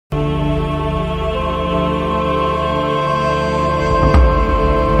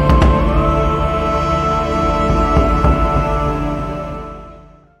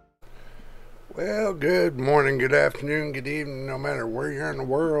good afternoon, good evening, no matter where you're in the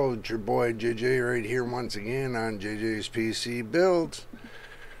world. It's your boy JJ right here once again on JJ's PC Builds.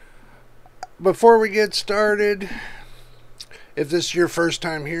 Before we get started, if this is your first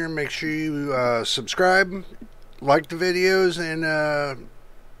time here, make sure you subscribe, like the videos, and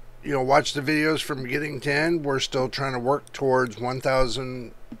watch the videos from beginning to end. We're still trying to work towards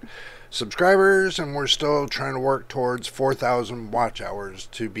 1,000 subscribers, and we're still trying to work towards 4,000 watch hours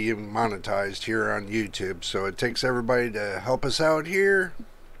to be monetized here on YouTube. So it takes everybody to help us out here.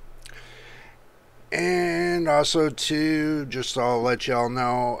 And also to just I'll let y'all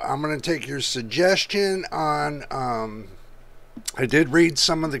know, I'm going to take your suggestion on I did read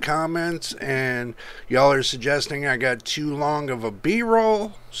some of the comments, and y'all are suggesting I got too long of a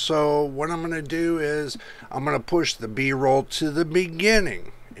B-roll. So what I'm going to do is I'm going to push the B-roll to the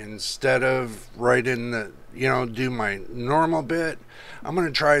beginning. Instead of right in the, do my normal bit, I'm going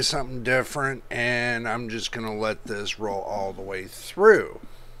to try something different, and I'm just going to let this roll all the way through.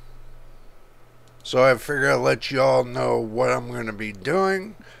 So I figured I'd let you all know what I'm going to be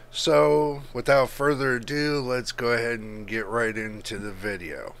doing. So without further ado, let's go ahead and get right into the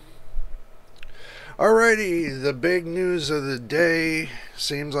video. Alrighty, the big news of the day,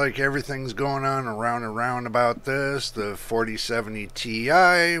 seems like everything's going on around and around about this. The 4070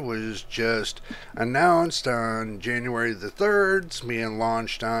 Ti was just announced on January the 3rd. It's being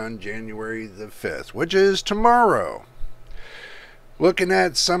launched on January the 5th, which is tomorrow. Looking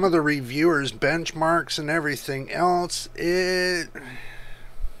at some of the reviewers' benchmarks and everything else, this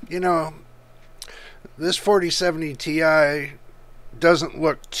 4070 Ti doesn't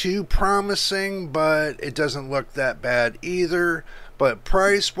look too promising, but it doesn't look that bad either. But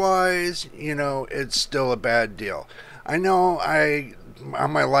price wise, it's still a bad deal. I know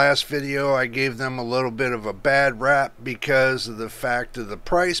on my last video I gave them a little bit of a bad rap because of the fact of the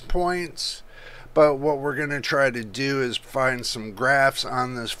price points, but what we're going to try to do is find some graphs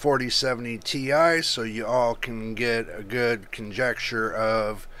on this 4070 Ti so you all can get a good conjecture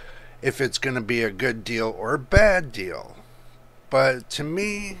of if it's going to be a good deal or a bad deal. But to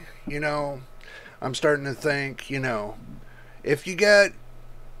me, I'm starting to think, if you get,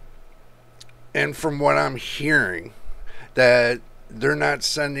 and from what I'm hearing, that they're not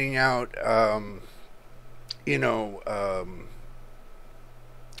sending out,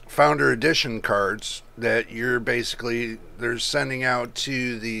 Founder Edition cards, that they're sending out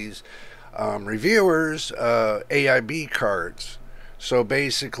to these reviewers AIB cards. So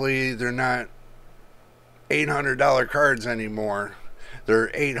basically, they're not $800 cards anymore. They're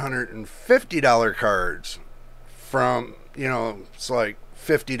 $850 cards from, it's like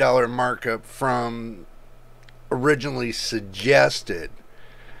 $50 markup from originally suggested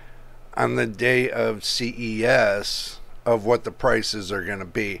on the day of CES of what the prices are going to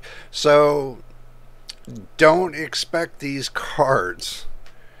be. So don't expect these cards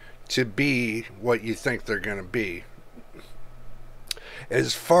to be what you think they're going to be.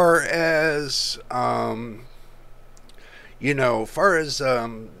 As far as them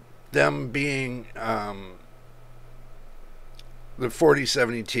being the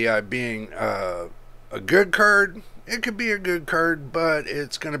 4070 Ti being a good card, it could be a good card, but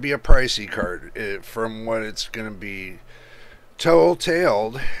it's going to be a pricey card from what it's going to be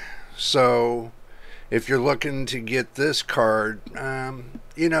tailed. So if you're looking to get this card,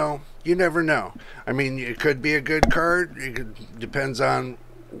 you never know. I mean, it could be a good card. It depends on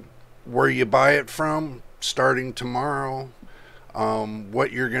where you buy it from starting tomorrow,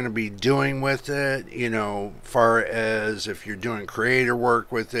 what you're going to be doing with it, far as if you're doing creator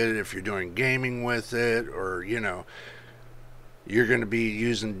work with it, if you're doing gaming with it, or, you're going to be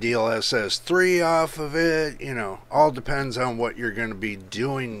using DLSS 3 off of it. All depends on what you're going to be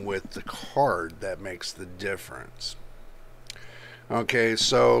doing with the card that makes the difference. Okay,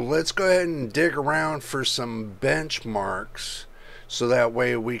 so let's go ahead and dig around for some benchmarks so that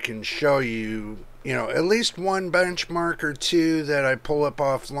way we can show you, at least one benchmark or two that I pull up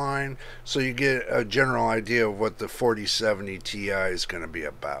offline so you get a general idea of what the 4070 Ti is going to be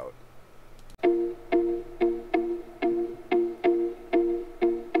about.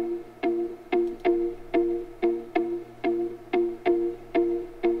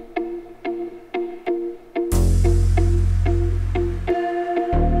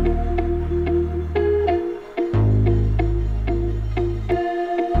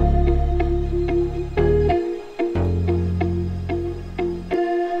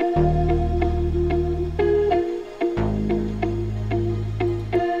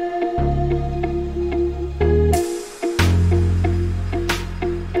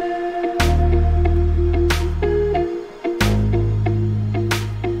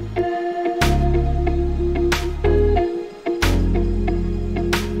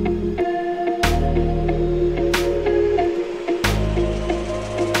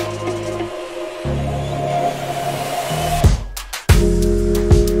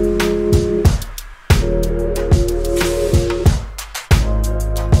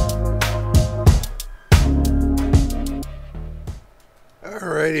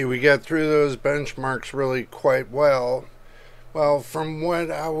 Alrighty, we got through those benchmarks really quite well. Well, from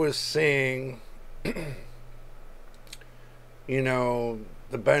what I was seeing, the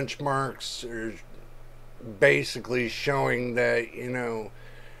benchmarks are basically showing that,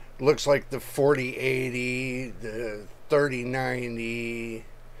 looks like the 4080, the 3090,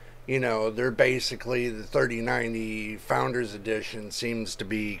 they're basically the 3090 Founders Edition seems to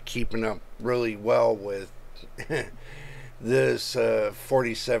be keeping up really well with this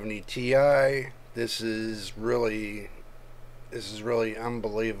 4070 Ti. This is really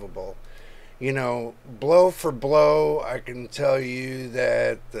unbelievable. Blow for blow, I can tell you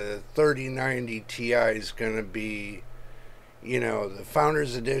that the 3090 Ti is going to be, the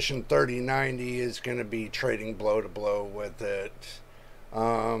Founders Edition 3090 is going to be trading blow to blow with it.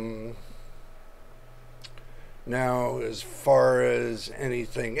 Now, as far as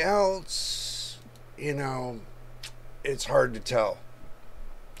anything else, it's hard to tell.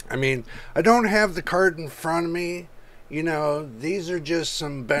 I mean, I don't have the card in front of me. These are just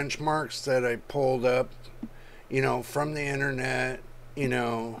some benchmarks that I pulled up, from the internet,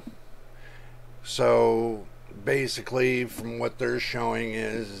 So basically, from what they're showing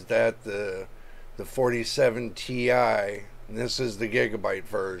is that the 47 Ti, and this is the gigabyte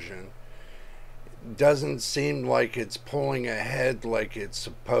version, doesn't seem like it's pulling ahead like it's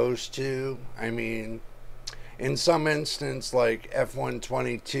supposed to. I mean, in some instance, like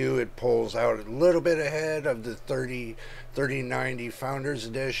F122, it pulls out a little bit ahead of the 3090 Founders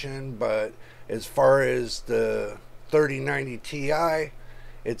Edition, but as far as the 3090 Ti,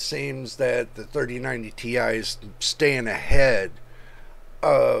 it seems that the 3090 Ti is staying ahead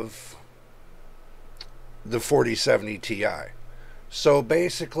of the 4070 Ti. So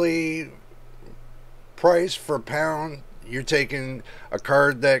basically, price for pound, you're taking a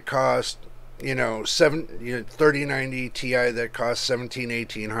card that costs 3090 Ti that costs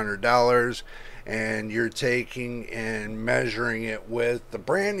 $1,800, and you're taking and measuring it with the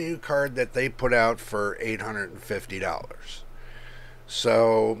brand new card that they put out for $850.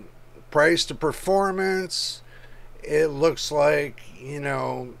 So price to performance, it looks like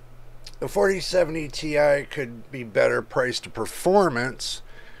the 4070 Ti could be better price to performance,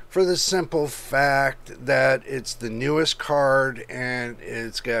 for the simple fact that it's the newest card and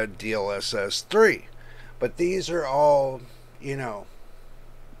it's got DLSS 3. But these are all,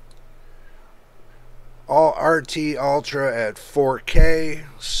 all RT Ultra at 4K.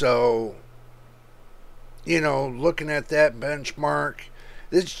 So, looking at that benchmark,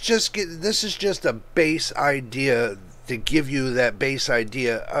 this is just a base idea to give you that base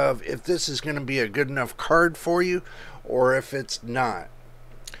idea of if this is going to be a good enough card for you or if it's not.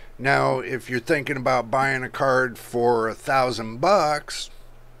 Now, if you're thinking about buying a card for $1,000,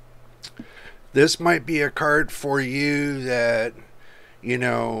 this might be a card for you that,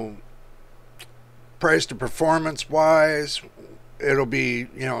 price to performance wise, it'll be,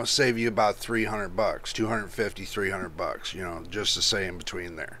 save you about $300, $250, $300, just to say in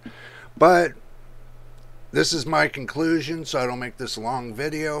between there. But this is my conclusion, so I don't make this a long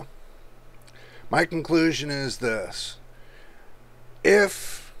video. My conclusion is this: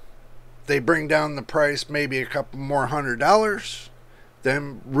 if they bring down the price maybe a couple more $100,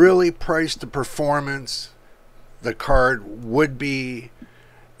 then really price to performance, the card would be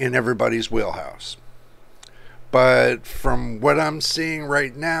in everybody's wheelhouse. But from what I'm seeing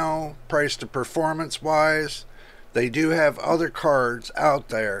right now, price to performance wise, they do have other cards out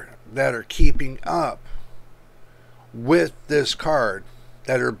there that are keeping up with this card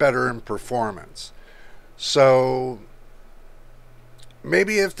that are better in performance. So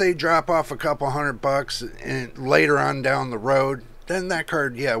maybe if they drop off a couple $100 and later on down the road, then that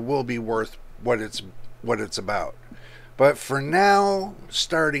card, will be worth what it's about. But for now,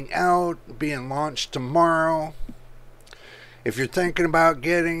 starting out, being launched tomorrow, if you're thinking about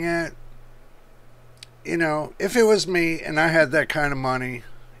getting it, if it was me and I had that kind of money,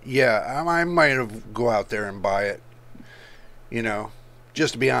 I might have go out there and buy it.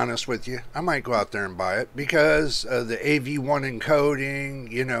 Just to be honest with you, I might go out there and buy it because the AV1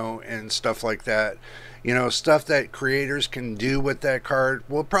 encoding, and stuff like that. Stuff that creators can do with that card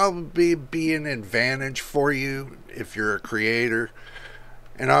will probably be an advantage for you if you're a creator.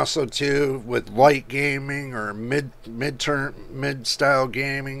 And also, too, with light gaming or mid-style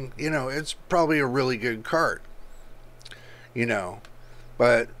gaming, it's probably a really good card.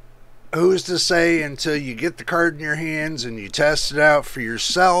 But who's to say until you get the card in your hands and you test it out for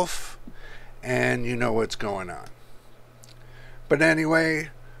yourself and you know what's going on. But anyway,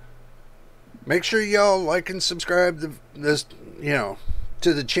 make sure y'all like and subscribe to this,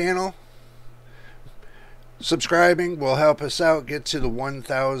 to the channel. Subscribing will help us out get to the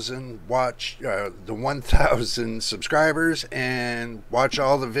 1,000 the 1,000 subscribers and watch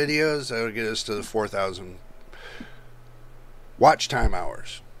all the videos. That'll get us to the 4,000 watch time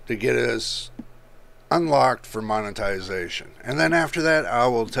hours to get us unlocked for monetization. And then after that, I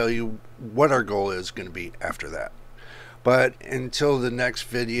will tell you what our goal is going to be after that. But until the next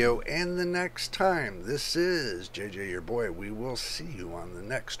video and the next time, this is JJ, your boy. We will see you on the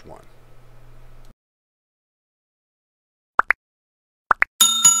next one.